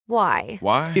Why?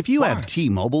 Why? If you have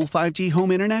T-Mobile 5G home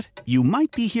internet, you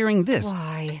might be hearing this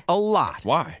Why? a lot.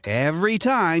 Why? Every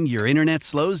time your internet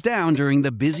slows down during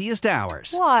the busiest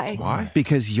hours. Why? Why?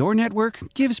 Because your network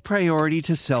gives priority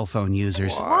to cell phone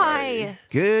users. Why?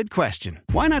 Good question.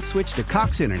 Why not switch to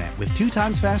Cox Internet with 2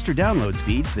 times faster download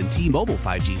speeds than T-Mobile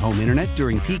 5G home internet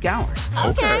during peak hours?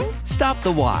 Okay. Stop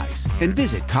the whys and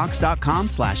visit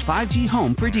cox.com/5G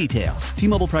home for details.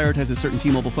 T-Mobile prioritizes certain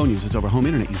T-Mobile phone users over home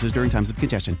internet users during times of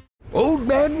congestion. Old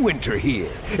Man Winter here.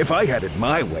 If I had it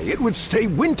my way, it would stay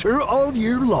winter all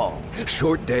year long.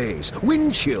 Short days,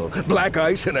 wind chill, black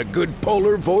ice, and a good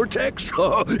polar vortex.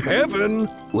 Oh, heaven.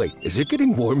 Wait, is it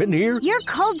getting warm in here? Your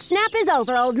cold snap is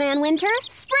over, Old Man Winter.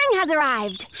 Spring has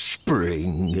arrived.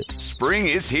 Spring. Spring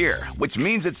is here, which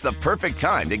means it's the perfect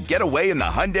time to get away in the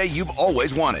Hyundai you've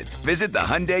always wanted. Visit the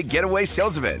Hyundai Getaway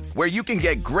Sales Event, where you can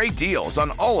get great deals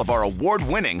on all of our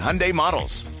award-winning Hyundai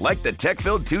models, like the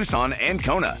tech-filled Tucson and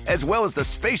Kona, as well as the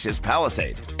spacious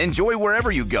Palisade. Enjoy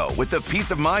wherever you go with the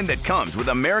peace of mind that comes with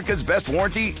America's best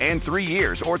warranty and 3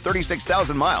 years or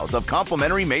 36,000 miles of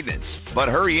complimentary maintenance. But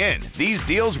hurry in, these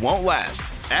deals won't last.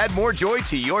 Add more joy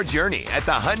to your journey at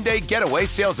the Hyundai Getaway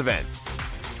Sales Event.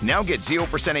 Now get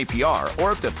 0% APR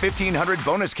or up to $1,500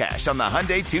 bonus cash on the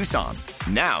Hyundai Tucson.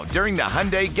 Now, during the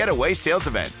Hyundai Getaway Sales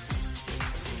Event.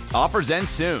 Offers end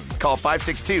soon. Call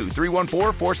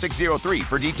 562-314-4603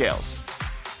 for details.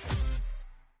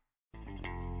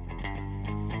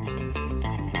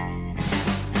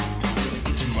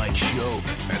 It's Mike Schopp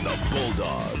and the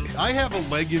Bulldog. I have a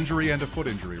leg injury and a foot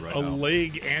injury right now. A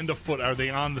leg and a foot. Are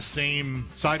they on the same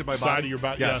Side of my body? side of your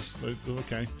body? Yes. Yeah.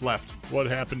 Okay. Left. What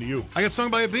happened to you? I got stung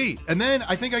by a bee. And then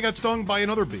I think I got stung by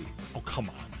another bee. Oh, come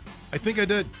on. I think I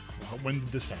did. When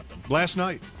did this happen? Last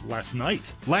night. Last night.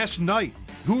 Last night.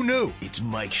 Who knew? It's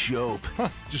Mike Schopp.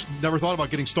 Just never thought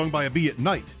about getting stung by a bee at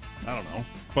night. I don't know.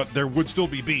 But there would still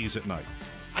be bees at night.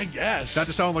 I guess. Not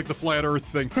to sound like the flat earth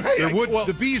thing.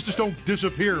 The bees just don't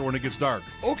disappear when it gets dark.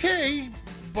 Okay,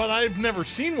 but I've never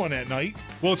seen one at night.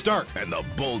 Well, it's dark. And the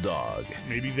Bulldog.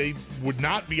 Maybe they would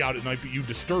not be out at night, but you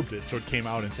disturbed it, so it came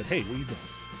out and said, hey, what are you doing?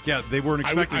 Yeah, they weren't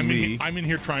expecting me. I'm in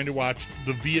here trying to watch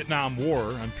the Vietnam War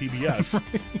on PBS,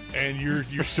 and you're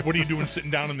what are you doing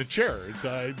sitting down in the chair?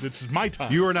 This is my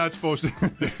time. You are not supposed to.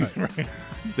 Right.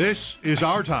 This is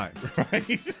our time.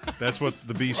 Right. That's what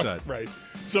the bee said. Right.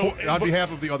 So on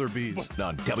behalf of the other bees.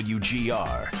 On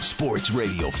WGR, Sports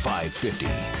Radio 550.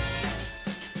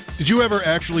 Did you ever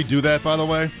actually do that, by the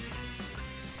way?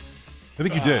 I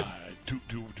think you did.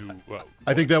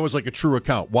 I think that was like a true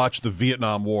account. Watch the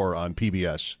Vietnam War on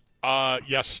PBS.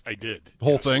 Yes, I did. The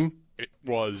whole thing? It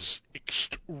was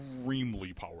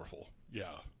extremely powerful. Yeah.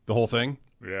 The whole thing?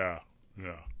 Yeah.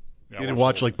 You didn't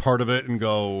watch like part of it and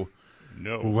go,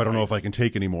 no, I don't know if I can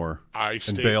take anymore. I and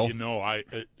stayed, bail?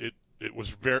 It was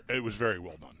very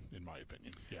well done, in my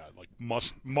opinion. Yeah, like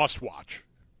must watch.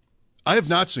 I have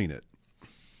not seen it.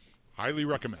 Highly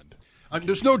recommend.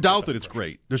 There's no doubt that it's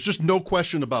great. There's just no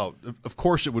question about. Of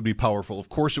course, it would be powerful. Of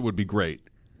course, it would be great.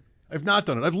 I've not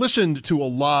done it. I've listened to a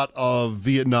lot of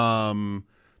Vietnam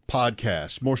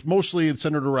podcasts, mostly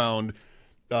centered around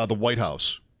the White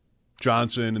House,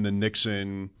 Johnson and then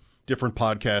Nixon. Different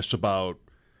podcasts about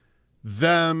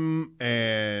them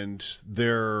and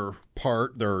their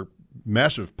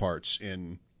massive parts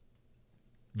in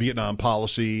Vietnam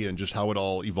policy and just how it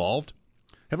all evolved.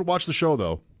 Haven't watched the show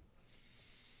though.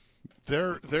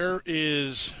 There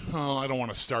is. Oh, I don't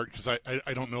want to start because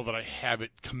I don't know that I have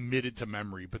it committed to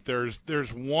memory. But there's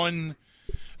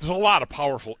a lot of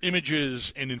powerful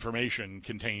images and information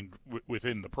contained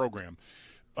within the program.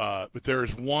 But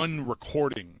there's one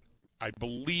recording. I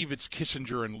believe it's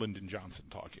Kissinger and Lyndon Johnson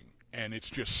talking, and it's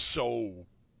just so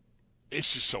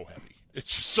heavy.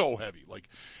 It's just so heavy. Like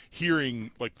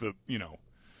hearing like the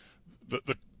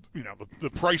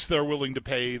price they're willing to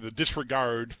pay, the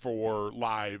disregard for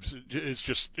lives. It's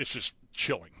just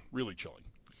chilling, really chilling.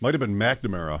 Might have been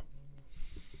McNamara.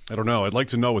 I don't know. I'd like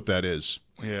to know what that is.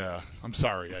 Yeah, I'm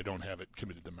sorry, I don't have it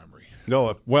committed to memory.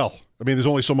 No, well, I mean, there's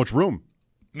only so much room.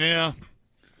 Yeah.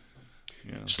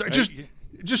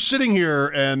 Just sitting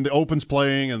here and the Open's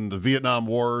playing and the Vietnam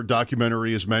War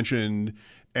documentary is mentioned,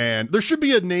 and there should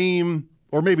be a name,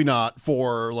 or maybe not,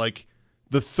 for like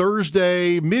the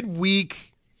Thursday midweek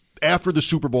after the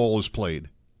Super Bowl is played,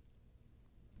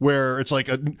 where it's like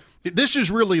this is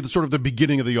really the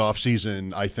beginning of the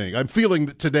offseason, I think. I'm feeling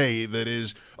today that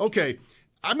is, okay,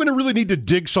 I'm going to really need to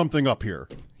dig something up here.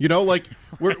 You know, like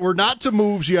we're not to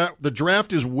moves yet. The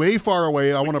draft is way far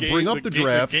away. I want to bring up the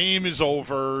draft. The game is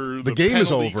over. The game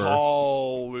is over.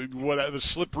 Call, whatever, the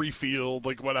slippery field,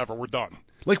 like whatever, we're done.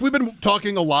 Like we've been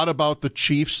talking a lot about the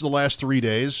Chiefs the last 3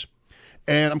 days.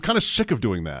 And I'm kind of sick of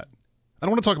doing that. I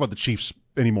don't want to talk about the Chiefs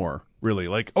anymore, really.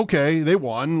 Like, okay, they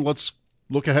won. Let's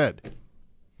look ahead.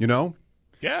 You know?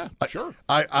 Yeah, sure.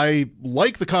 I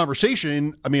like the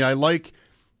conversation. I mean, I like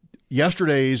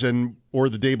yesterday's or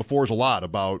the day before's a lot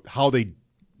about how they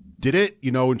did it,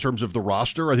 you know, in terms of the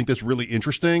roster. I think that's really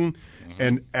interesting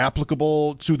and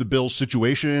applicable to the Bills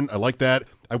situation. I like that.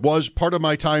 Part of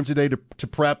my time today to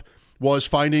prep was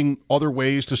finding other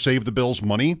ways to save the Bills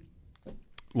money.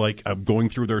 Like I'm going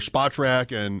through their spot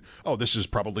track and, this is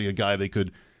probably a guy they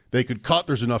could cut.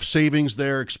 There's enough savings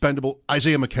there, expendable.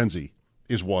 Isaiah McKenzie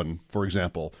is one, for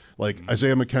example. Like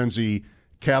Isaiah McKenzie,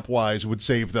 cap-wise, would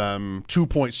save them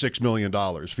 $2.6 million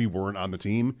if he weren't on the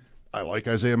team. I like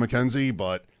Isaiah McKenzie,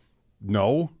 but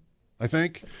no, I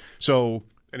think. So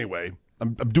anyway,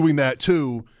 I'm doing that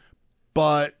too,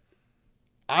 but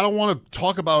I don't want to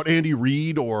talk about Andy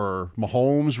Reid or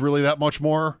Mahomes really that much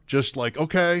more. Just like,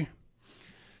 okay,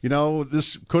 you know,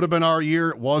 this could have been our year.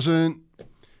 It wasn't.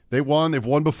 They won. They've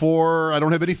won before. I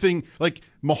don't have anything like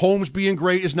Mahomes being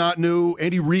great is not new.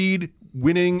 Andy Reid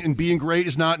winning and being great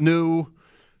is not new,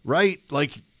 right?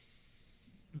 Like,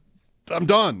 I'm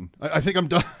done. I think I'm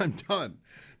done. I'm done.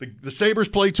 The Sabres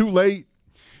play too late.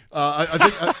 I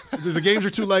think the games are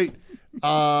too late.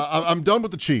 I'm done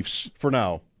with the Chiefs for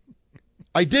now.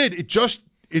 I did.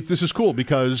 This is cool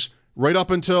because right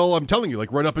up until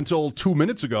 2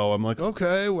 minutes ago, I'm like,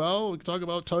 okay, well, we can talk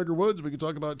about Tiger Woods. We can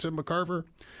talk about Tim McCarver.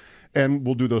 And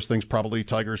we'll do those things probably.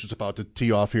 Tiger's just about to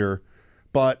tee off here.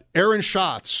 But Aaron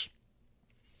Schatz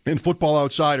in Football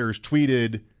Outsiders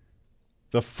tweeted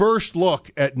the first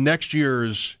look at next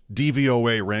year's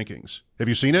DVOA rankings. Have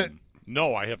you seen it?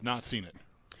 No, I have not seen it.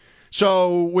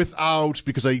 So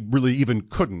because I really even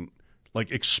couldn't,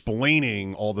 like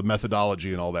explaining all the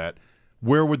methodology and all that,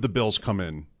 where would the Bills come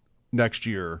in next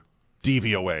year,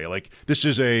 DVOA? Like this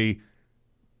is a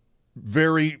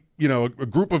very, a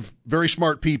group of very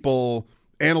smart people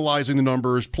analyzing the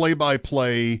numbers, play by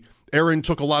play. Aaron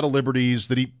took a lot of liberties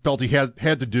that he felt he had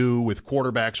to do with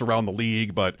quarterbacks around the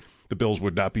league, but the Bills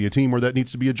would not be a team where that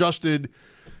needs to be adjusted.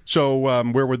 So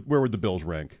where would the Bills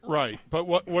rank? Right, but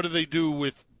what do they do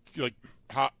with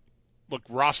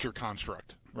roster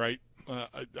construct? Right,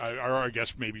 I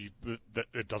guess maybe that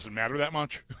it doesn't matter that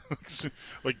much.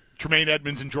 Like Tremaine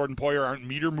Edmonds and Jordan Poyer aren't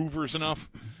meter movers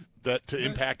enough to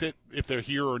impact it if they're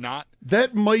here or not.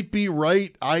 That might be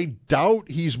right. I doubt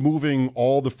he's moving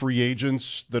all the free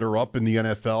agents that are up in the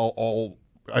NFL.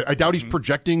 I doubt he's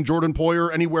projecting Jordan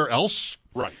Poyer anywhere else.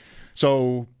 Right.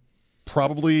 So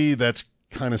probably that's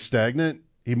kind of stagnant.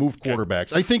 He moved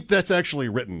quarterbacks. Okay. I think that's actually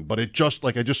written, but I just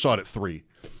saw it at 3,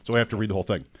 so I have to read the whole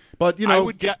thing. But I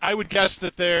would guess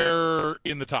that they're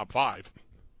in the top 5.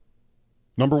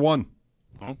 Number 1.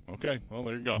 Oh, okay. Well,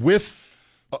 there you go.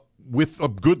 With a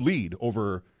good lead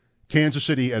over Kansas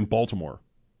City and Baltimore.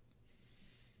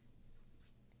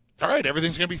 All right,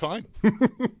 everything's going to be fine.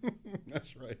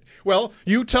 That's right. Well,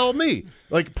 you tell me.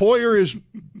 Like, Poyer is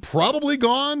probably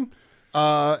gone.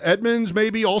 Edmonds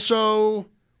maybe also.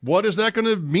 What is that going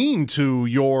to mean to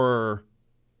your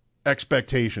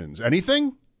expectations?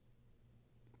 Anything?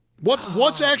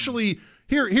 What's actually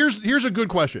here's a good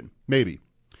question, maybe.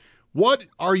 What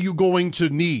are you going to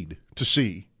need to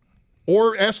see?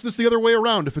 Or ask this the other way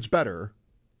around if it's better.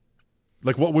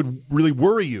 Like, what would really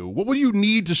worry you? What would you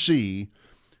need to see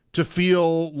to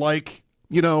feel like,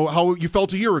 how you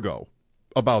felt a year ago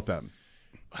about them?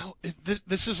 Well,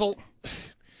 this is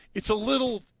it's a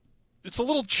little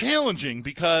challenging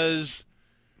because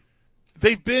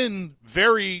they've been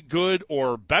very good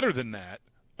or better than that,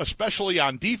 especially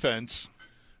on defense,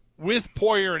 with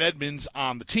Poyer and Edmonds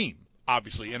on the team,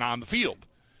 obviously, and on the field.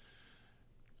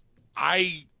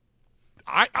 I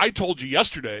told you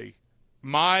yesterday,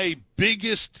 my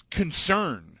biggest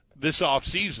concern this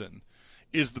offseason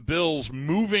is the Bills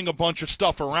moving a bunch of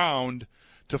stuff around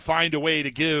to find a way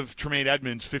to give Tremaine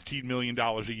Edmonds $15 million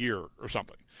a year or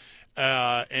something.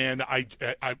 And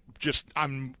I'm just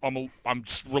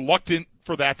reluctant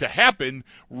for that to happen,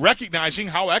 recognizing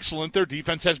how excellent their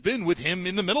defense has been with him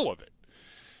in the middle of it.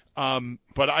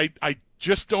 But I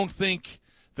just don't think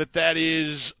that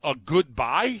is a good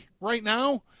buy right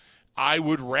now. I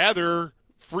would rather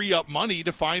free up money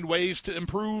to find ways to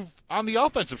improve on the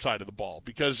offensive side of the ball,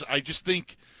 because I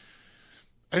think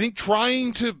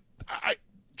trying to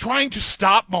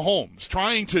stop Mahomes,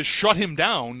 trying to shut him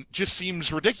down, just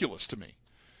seems ridiculous to me.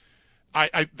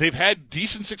 They've had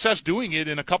decent success doing it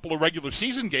in a couple of regular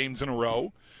season games in a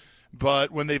row,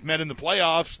 but when they've met in the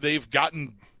playoffs, they've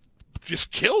gotten just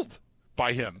killed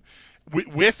by him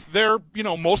with their,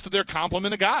 most of their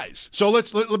complement of guys. So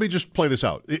let me just play this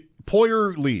out.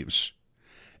 Poyer leaves.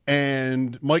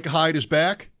 and Micah Hyde is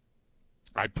back.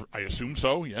 I assume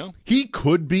so, yeah. He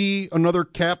could be another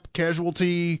cap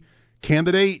casualty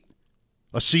candidate,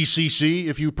 a CCC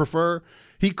if you prefer.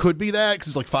 He could be that because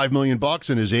it's like $5 million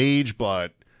in his age,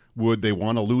 but would they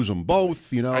want to lose them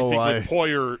both? You know, I think with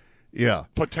Poyer yeah,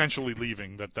 potentially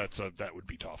leaving, that would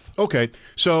be tough. Okay,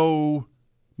 so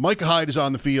Micah Hyde is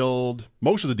on the field.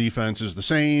 Most of the defense is the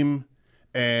same,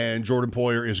 and Jordan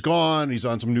Poyer is gone. He's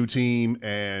on some new team,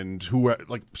 and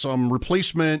some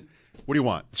replacement. What do you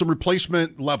want? Some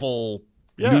replacement level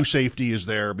new safety is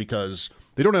there because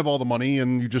they don't have all the money,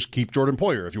 and you just keep Jordan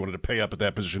Poyer if you wanted to pay up at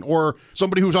that position, or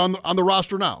somebody who's on the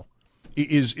roster now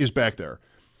is back there.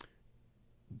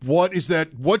 What is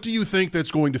that? What do you think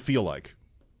that's going to feel like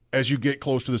as you get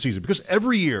close to the season? Because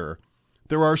every year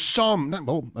there are some.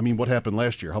 What happened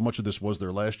last year? How much of this was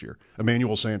there last year?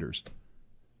 Emmanuel Sanders,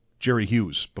 Jerry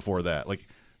Hughes before that,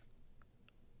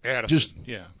 Addison,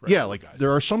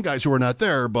 there are some guys who are not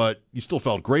there, but you still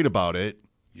felt great about it.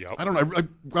 Yep. I don't know.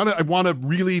 I want to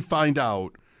really find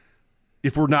out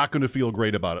if we're not going to feel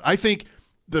great about it. I think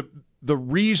the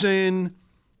reason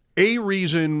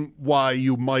why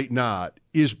you might not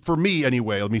is, for me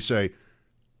anyway, let me say,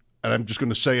 and I'm just going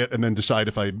to say it and then decide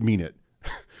if I mean it.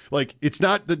 It's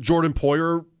not that Jordan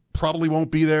Poyer probably won't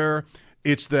be there.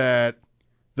 It's that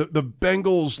the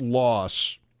Bengals'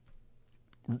 loss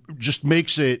just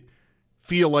makes it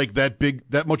feel like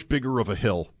that much bigger of a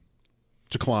hill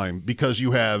to climb, because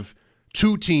you have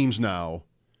two teams now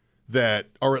that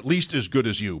are at least as good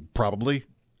as you, probably.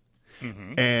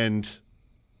 Mm-hmm. And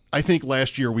I think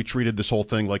last year we treated this whole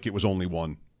thing like it was only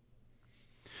one.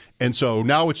 And so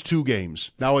now it's 2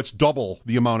 games. Now it's double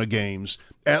the amount of games.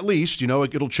 At least,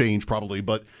 it'll change probably,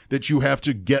 but that you have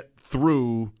to get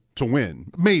through to win.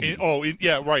 Maybe.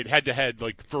 Right. Head to head,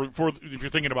 for if you're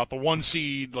thinking about the 1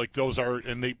 seed, those are,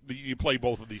 and you play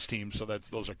both of these teams, so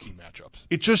those are key matchups.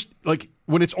 It just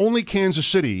when it's only Kansas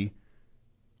City.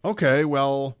 Okay,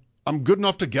 well, I'm good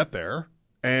enough to get there,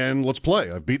 and let's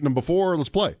play. I've beaten them before. Let's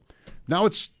play. Now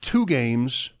it's 2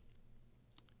 games.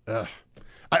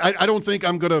 I don't think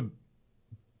I'm going to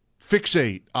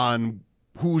fixate on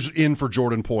who's in for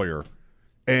Jordan Poyer,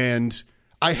 and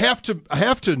I have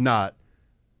to not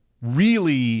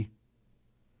really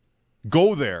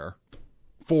go there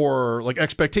for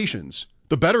expectations.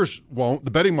 The bettors won't. The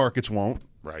betting markets won't.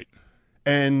 Right.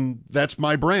 And that's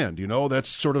my brand. That's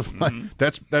sort of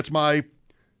that's my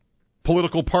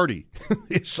political party.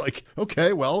 It's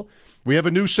okay, well, we have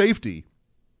a new safety,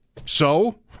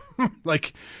 so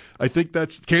I think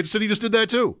that's Kansas City just did that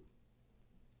too.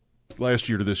 Last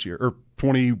year to this year, or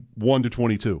 21 to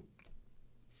 22.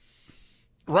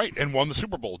 Right, and won the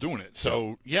Super Bowl doing it.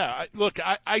 So,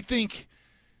 I think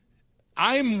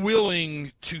I'm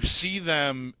willing to see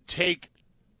them take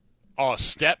a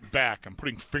step back. I'm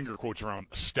putting finger quotes around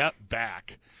a step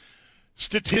back.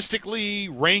 Statistically,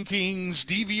 rankings,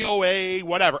 DVOA,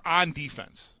 whatever, on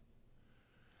defense.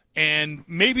 And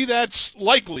maybe that's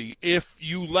likely if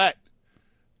you let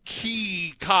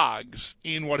key cogs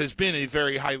in what has been a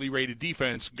very highly rated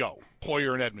defense go.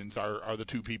 Poyer and Edmonds are the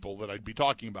 2 people that I'd be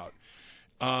talking about.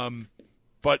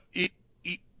 But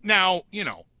now,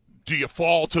 do you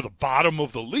fall to the bottom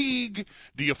of the league?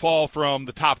 Do you fall from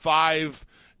the top 5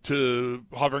 to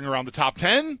hovering around the top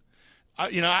 10? I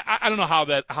don't know how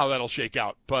that'll shake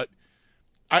out, but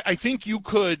I think you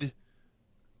could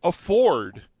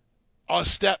afford a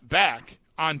step back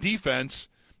on defense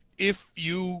if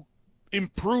you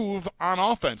improve on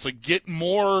offense, get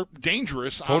more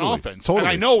dangerous on offense. Totally. And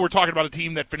I know we're talking about a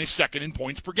team that finished 2nd in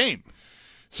points per game.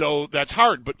 So that's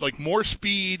hard, but more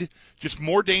speed, just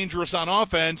more dangerous on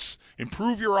offense,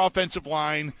 improve your offensive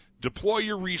line, deploy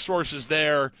your resources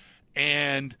there,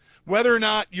 and whether or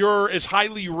not you're as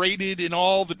highly rated in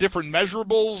all the different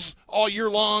measurables all year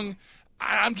long,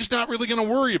 I'm just not really going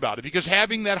to worry about it, because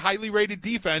having that highly rated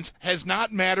defense has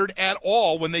not mattered at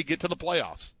all when they get to the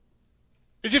playoffs.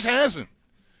 It just hasn't.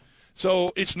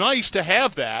 So it's nice to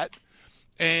have that,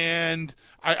 and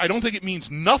I don't think it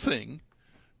means nothing.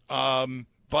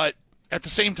 But at the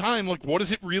same time, what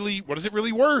is it really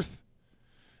worth?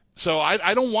 So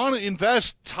I don't want to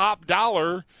invest top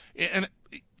dollar, and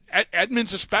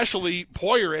Edmonds especially,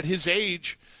 Poyer at his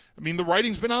age. I mean, the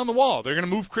writing's been on the wall. They're going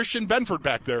to move Christian Benford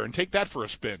back there and take that for a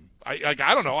spin. I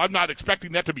don't know. I'm not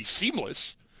expecting that to be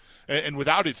seamless and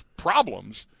without its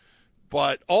problems.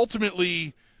 But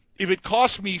ultimately, if it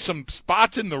costs me some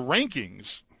spots in the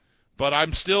rankings, but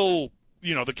I'm still,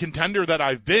 the contender that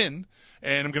I've been,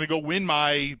 and I'm going to go win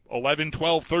my 11,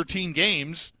 12, 13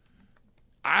 games,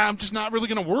 I'm just not really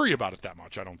going to worry about it that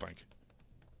much, I don't think.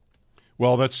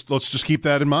 Well, let's just keep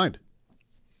that in mind.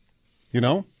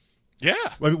 Yeah.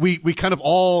 I mean, we kind of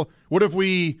all, what have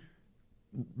we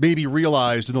maybe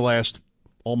realized in the last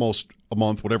almost a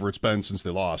month, whatever it's been since they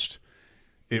lost,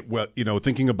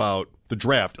 thinking about the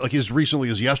draft, like as recently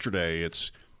as yesterday,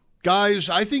 it's, guys,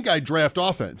 I think I draft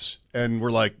offense. And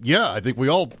we're like, yeah, I think we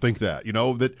all think that,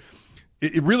 that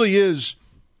it really is,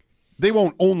 they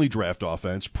won't only draft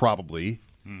offense, probably,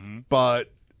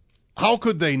 but how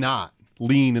could they not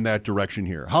lean in that direction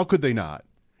here? How could they not?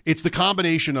 It's the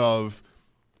combination of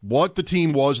what the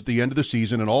team was at the end of the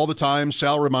season, and all the time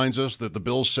Sal reminds us that the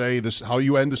Bills say this, how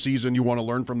you end the season, you want to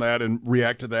learn from that and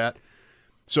react to that.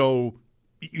 So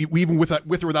even with or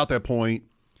without that point,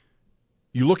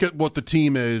 you look at what the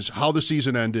team is, how the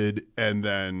season ended, and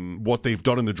then what they've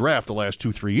done in the draft the last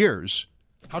 2-3 years.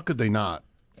 How could they not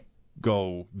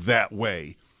go that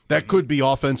way? That could be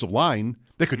offensive line.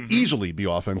 That could easily be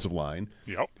offensive line.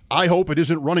 Yep. I hope it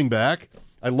isn't running back.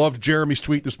 I loved Jeremy's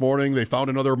tweet this morning. They found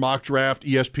another mock draft,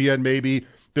 ESPN maybe,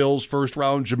 Bills first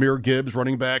round, Jahmyr Gibbs,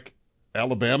 running back,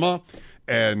 Alabama.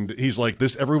 And he's like,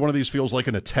 this. Every one of these feels like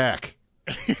an attack.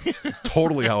 It's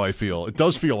totally how I feel. It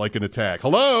does feel like an attack.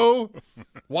 Hello?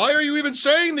 Why are you even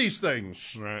saying these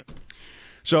things? Right.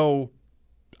 So,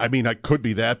 I mean, it could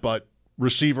be that, but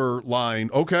receiver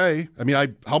line, okay. I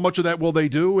mean, how much of that will they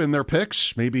do in their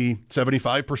picks? Maybe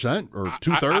 75% or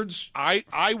two-thirds?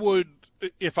 I would,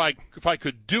 if I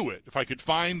could do it, if I could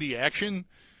find the action,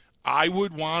 I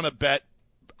would want to bet,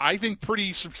 I think,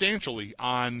 pretty substantially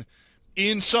on,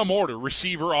 in some order,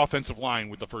 receiver, offensive line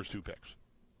with the first two picks.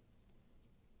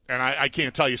 And I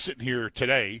can't tell you sitting here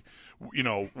today,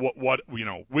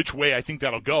 which way I think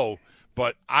that'll go.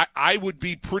 But I would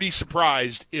be pretty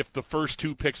surprised if the first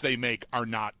two picks they make are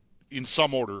not, in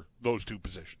some order, those two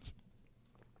positions.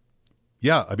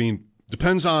 Yeah, I mean,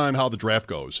 depends on how the draft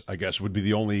goes, I guess, would be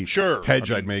the only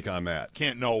hedge I'd make on that.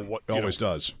 Can't know what it always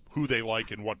does. Who they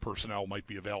like and what personnel might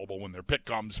be available when their pick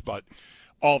comes, but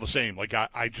all the same, like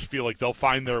I just feel like they'll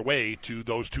find their way to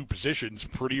those two positions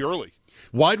pretty early.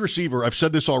 Wide receiver, I've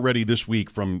said this already this week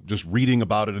from just reading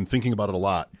about it and thinking about it a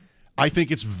lot. I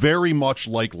think it's very much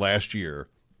like last year.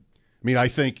 I mean, I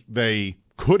think they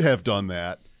could have done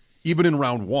that even in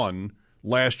round one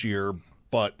last year,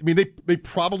 but I mean, they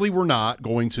probably were not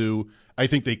going to. I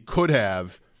think they could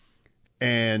have,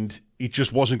 and it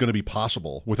just wasn't going to be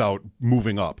possible without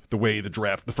moving up the way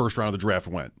the first round of the draft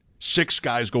went. 6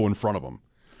 guys go in front of them.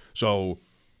 So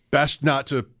best not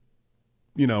to,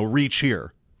 reach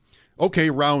here. Okay,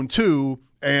 round 2,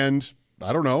 and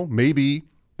I don't know, maybe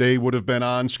they would have been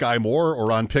on Sky Moore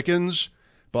or on Pickens,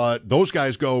 but those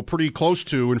guys go pretty close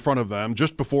to in front of them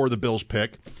just before the Bills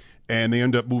pick, and they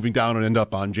end up moving down and end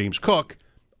up on James Cook.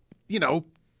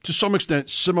 To some extent,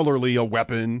 similarly a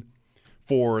weapon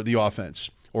for the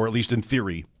offense, or at least in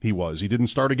theory he was. He didn't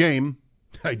start a game.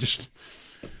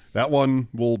 That one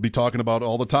we'll be talking about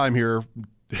all the time here,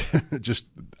 just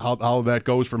how that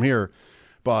goes from here.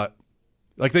 But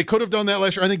like they could have done that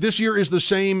last year. I think this year is the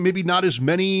same, maybe not as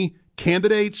many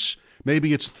candidates.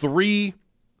 Maybe it's 3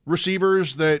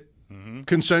 receivers that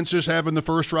consensus have in the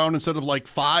first round instead of like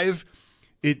 5.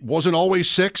 It wasn't always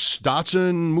 6.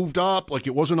 Dotson moved up. Like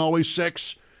it wasn't always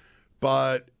 6,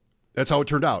 but that's how it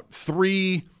turned out.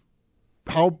 3,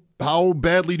 how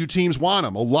badly do teams want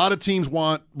them? A lot of teams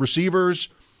want receivers,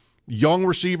 young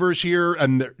receivers here,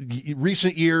 and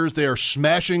recent years they are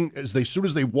smashing as soon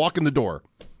as they walk in the door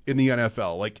in the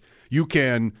NFL. Like you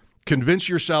can convince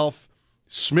yourself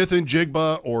Smith and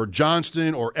Jigba or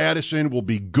Johnston or Addison will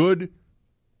be good,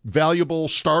 valuable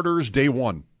starters day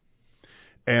one.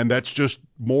 And that's just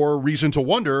more reason to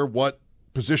wonder what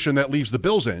position that leaves the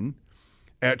Bills in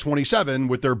at 27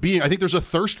 with there being, I think there's a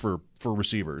thirst for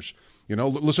receivers.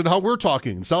 Listen to how we're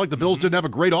talking. It's not like the Bills didn't have a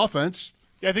great offense.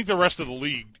 Yeah, I think the rest of the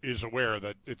league is aware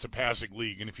that it's a passing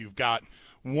league. And if you've got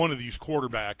one of these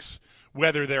quarterbacks,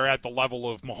 whether they're at the level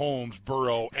of Mahomes,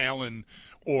 Burrow, Allen,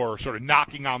 or sort of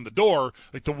knocking on the door,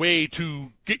 like the way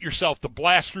to get yourself to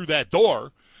blast through that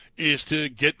door is to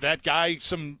get that guy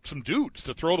some dudes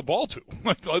to throw the ball to.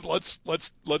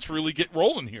 Let's really get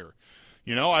rolling here.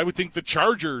 I would think the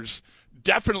Chargers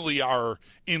definitely are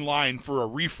in line for a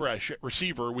refresh at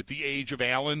receiver with the age of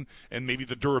Allen and maybe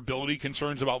the durability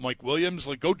concerns about Mike Williams.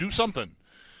 Like, go do something.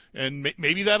 And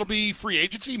maybe that'll be free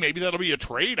agency. Maybe that'll be a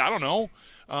trade. I don't know.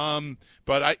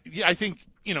 But I think,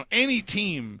 any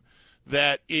team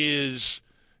that is,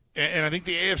 and I think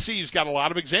the AFC's got a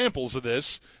lot of examples of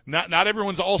this. Not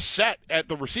everyone's all set at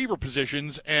the receiver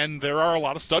positions, and there are a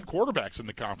lot of stud quarterbacks in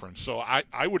the conference. So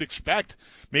I would expect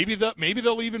maybe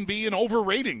there'll even be an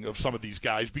overrating of some of these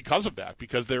guys because of that,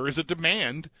 because there is a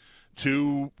demand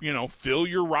to fill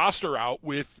your roster out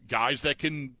with guys that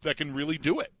can really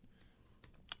do it.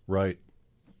 Right.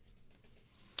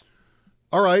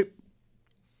 All right.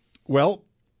 Well,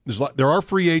 there are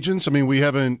free agents. I mean,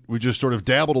 we just sort of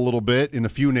dabbled a little bit in a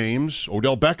few names.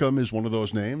 Odell Beckham is one of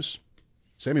those names.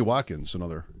 Sammy Watkins,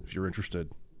 another, if you're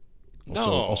interested.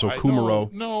 Also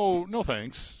Kumaro. No,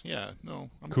 thanks. Yeah, no,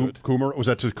 I'm good. Kumaro, was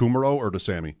that to Kumaro or to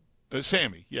Sammy?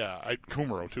 Sammy, yeah.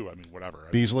 Kumaro, too. I mean, whatever.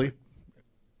 Beasley?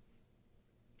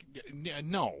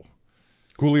 No.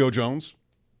 Julio Jones?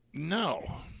 No.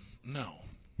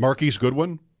 Marquise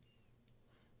Goodwin?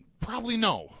 Probably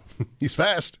no. He's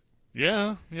fast.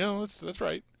 Yeah, that's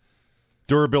right.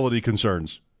 Durability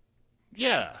concerns.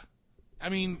 Yeah. I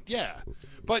mean, yeah.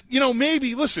 But,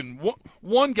 maybe, listen,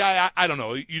 one guy, I don't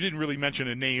know, you didn't really mention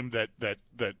a name that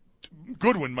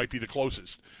Goodwin might be the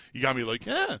closest. You got me like,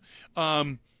 yeah.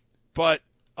 But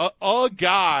a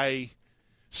guy,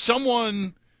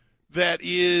 someone that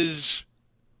is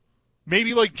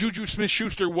maybe like Juju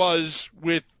Smith-Schuster was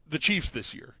with the Chiefs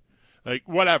this year. Like,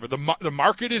 whatever. The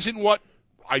market isn't what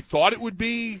I thought it would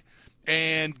be,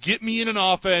 and get me in an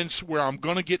offense where I'm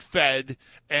going to get fed,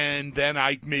 and then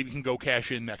I maybe can go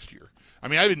cash in next year. I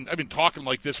mean, I've been talking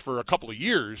like this for a couple of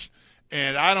years,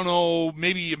 and I don't know,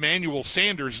 maybe Emmanuel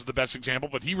Sanders is the best example,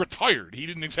 but he retired. He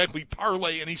didn't exactly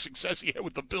parlay any success he had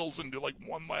with the Bills into like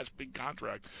one last big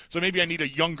contract. So maybe I need a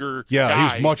younger guy. Yeah,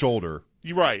 he's much older.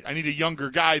 You're right. I need a younger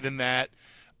guy than that.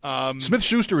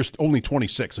 Smith-Schuster is only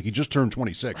 26. Like, he just turned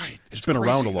 26. Right. He's been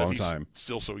around a long time.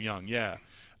 Still so young, yeah.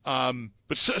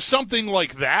 But something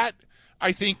like that,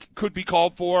 I think, could be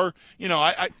called for.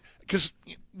 Because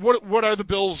what are the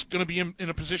Bills going to be in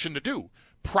a position to do?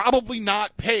 Probably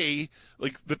not pay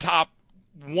like the top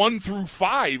 1 through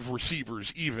 5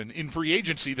 receivers even in free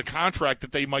agency the contract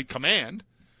that they might command.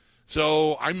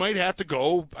 So I might have to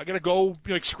go. I got to go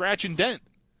like scratch and dent.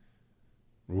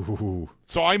 Ooh.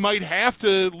 So I might have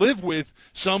to live with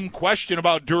some question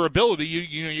about durability.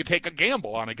 You take a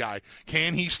gamble on a guy.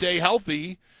 Can he stay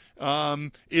healthy?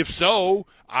 If so,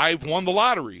 I've won the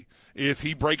lottery. If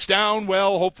he breaks down,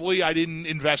 well, hopefully I didn't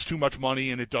invest too much money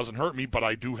and it doesn't hurt me, but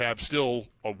I do have still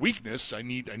a weakness I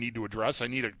need to address. I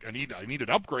need an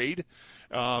upgrade.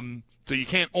 So you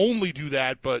can't only do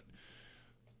that, but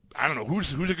I don't know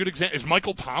who's a good example. Is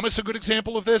Michael Thomas a good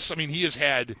example of this? I mean, he has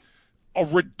had a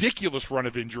ridiculous run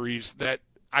of injuries that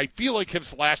I feel like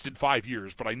has lasted 5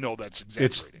 years, but I know that's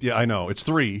exaggerating. I know. It's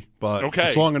 3, but okay.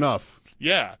 It's long enough.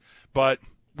 Yeah, but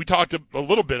we talked a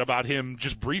little bit about him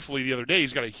just briefly the other day.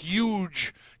 He's got a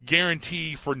huge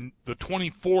guarantee for the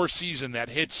 24 season that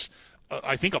hits,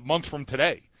 I think, a month from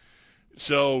today.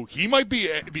 So he might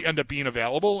end up being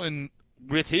available, and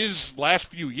with his last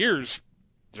few years,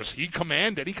 does he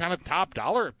command any kind of top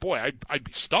dollar? Boy, I'd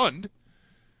be stunned.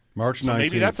 March 19th. So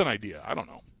maybe that's an idea. I don't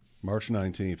know. March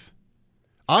 19th.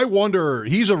 I wonder,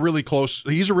 he's a really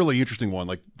interesting one.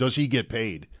 Like, does he get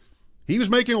paid? He was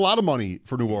making a lot of money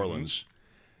for New Orleans.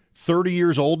 30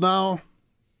 years old now,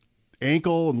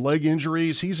 ankle and leg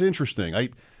injuries. He's interesting. I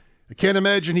can't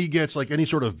imagine he gets like any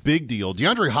sort of big deal.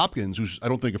 DeAndre Hopkins, who's I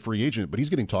don't think a free agent, but he's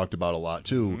getting talked about a lot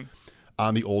too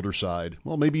on the older side.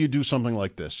 Well, maybe you do something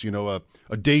like this,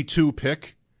 a day 2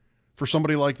 pick for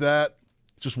somebody like that.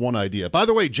 It's just one idea. By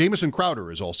the way, Jamison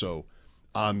Crowder is also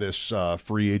on this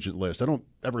free agent list. I don't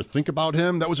ever think about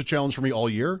him. That was a challenge for me all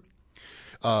year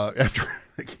after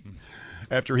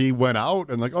he went out.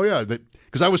 And like, oh yeah,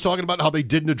 because I was talking about how they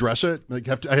didn't address it. Like,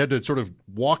 I had to sort of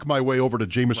walk my way over to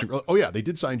Jamison. Right. Oh yeah, they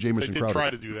did sign Jamison Crowder. They did try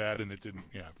to do that, and it didn't.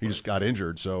 Yeah, he just got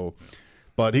injured. So,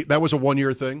 but that was a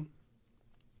 1-year thing.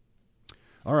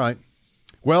 All right.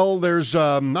 Well, there's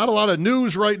not a lot of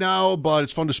news right now, but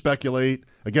it's fun to speculate.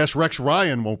 I guess Rex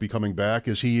Ryan won't be coming back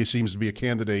as he seems to be a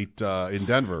candidate in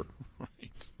Denver.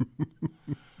 Right.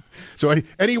 So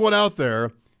anyone out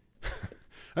there,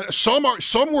 some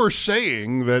were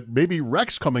saying that maybe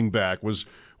Rex coming back was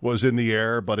in the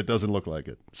air, but it doesn't look like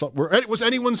it. So, was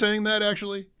anyone saying that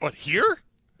actually? What, here?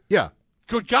 Yeah.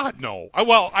 Good God, no.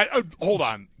 Hold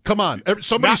on. Come on,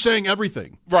 somebody's saying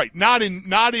everything. Right, not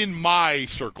in my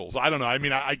circles. I don't know. I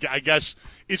mean, I guess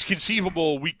it's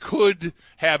conceivable we could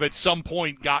have at some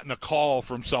point gotten a call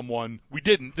from someone. We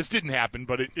didn't. This didn't happen,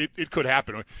 but it could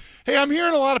happen. Hey, I'm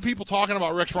hearing a lot of people talking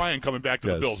about Rex Ryan coming back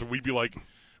to the Bills, and we'd be like,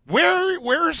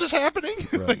 where is this happening?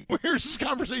 Right. Like, where is this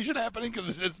conversation happening?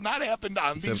 Because it's not happened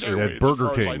on these airwaves, at Burger as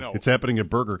far King. as I know. It's happening at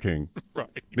Burger King.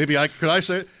 Right. Maybe could I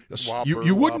say it? Whopper,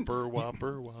 you wouldn't.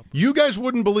 Whopper. You guys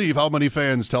wouldn't believe how many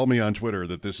fans tell me on Twitter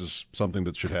that this is something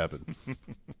that should happen.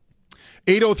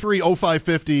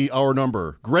 803-0550, our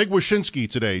number. Greg Wyshynski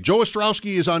today. Joe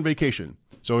Ostrowski is on vacation.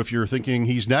 So if you're thinking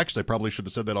he's next, I probably should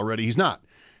have said that already. He's not.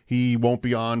 He won't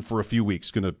be on for a few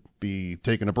weeks. Going to be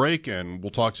taking a break, and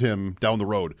we'll talk to him down the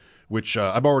road, which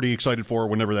I'm already excited for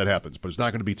whenever that happens, but it's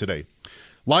not going to be today.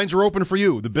 Lines are open for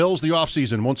you. The Bills, the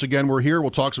offseason. Once again, we're here. We'll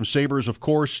talk some Sabres, of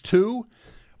course, too.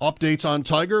 Updates on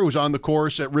Tiger, who's on the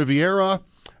course at Riviera.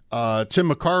 Tim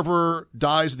McCarver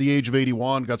dies at the age of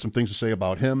 81. Got some things to say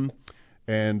about him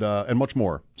and much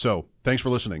more. So thanks for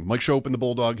listening. Mike Schopp and the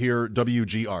Bulldog here,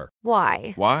 WGR.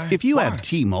 Why? If you have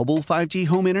T-Mobile 5G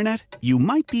home internet, you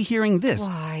might be hearing this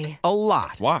Why? a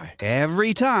lot. Why?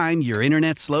 Every time your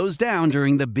internet slows down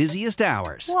during the busiest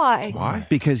hours. Why?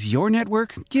 Because your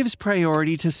network gives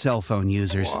priority to cell phone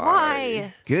users.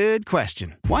 Why? Good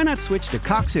question. Why not switch to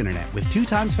Cox Internet with 2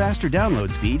 times faster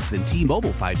download speeds than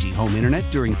T-Mobile 5G home internet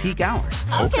during peak hours?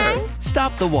 Okay.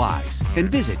 Stop the whys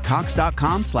and visit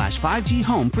cox.com/5G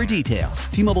home for details.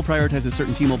 T-Mobile prioritizes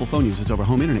certain T-Mobile phone users over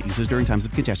home internet users during times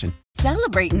of congestion.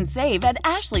 Celebrate and save at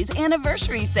Ashley's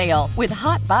Anniversary Sale. With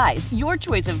Hot Buys, your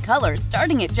choice of colors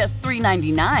starting at just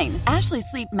 $3.99. Ashley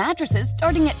Sleep mattresses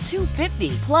starting at $2.50.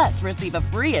 Plus, receive a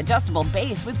free adjustable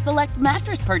base with select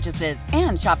mattress purchases.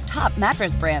 And shop top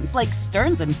mattress brands like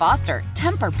Stearns & Foster,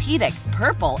 Tempur-Pedic,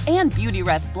 Purple, and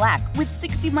Beautyrest Black with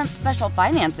 60-month special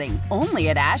financing. Only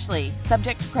at Ashley.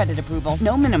 Subject to credit approval.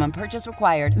 No minimum purchase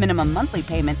required. Minimum monthly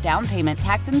payment, down payment,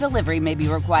 tax, and delivery may be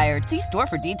required. See store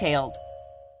for details.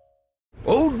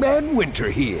 Old Man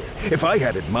Winter here. If I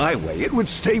had it my way, it would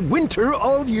stay winter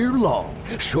all year long.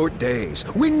 Short days,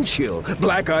 wind chill,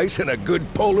 black ice, and a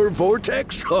good polar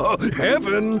vortex. Oh,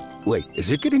 heaven! Wait,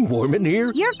 is it getting warm in here?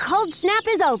 Your cold snap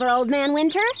is over, Old Man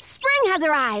Winter. Spring has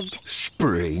arrived.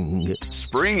 Spring.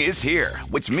 Spring is here,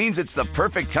 which means it's the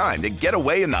perfect time to get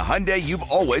away in the Hyundai you've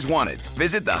always wanted.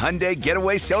 Visit the Hyundai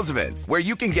Getaway Sales Event, where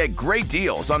you can get great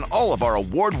deals on all of our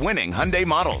award-winning Hyundai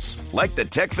models, like the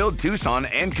tech-filled Tucson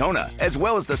and Kona, as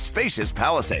well as the spacious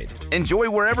Palisade. Enjoy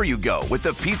wherever you go with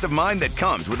the peace of mind that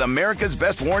comes with America's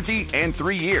best warranty and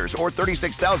 3 years or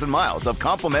 36,000 miles of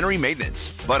complimentary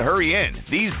maintenance. But hurry in,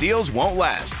 these deals won't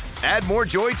last. Add more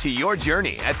joy to your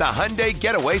journey at the Hyundai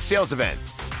Getaway Sales Event.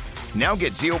 Now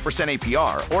get 0%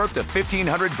 APR or up to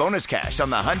 $1,500 bonus cash on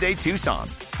the Hyundai Tucson.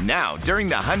 Now, during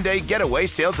the Hyundai Getaway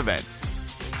Sales Event.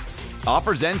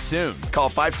 Offers end soon. Call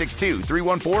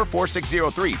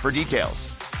 562-314-4603 for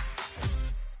details.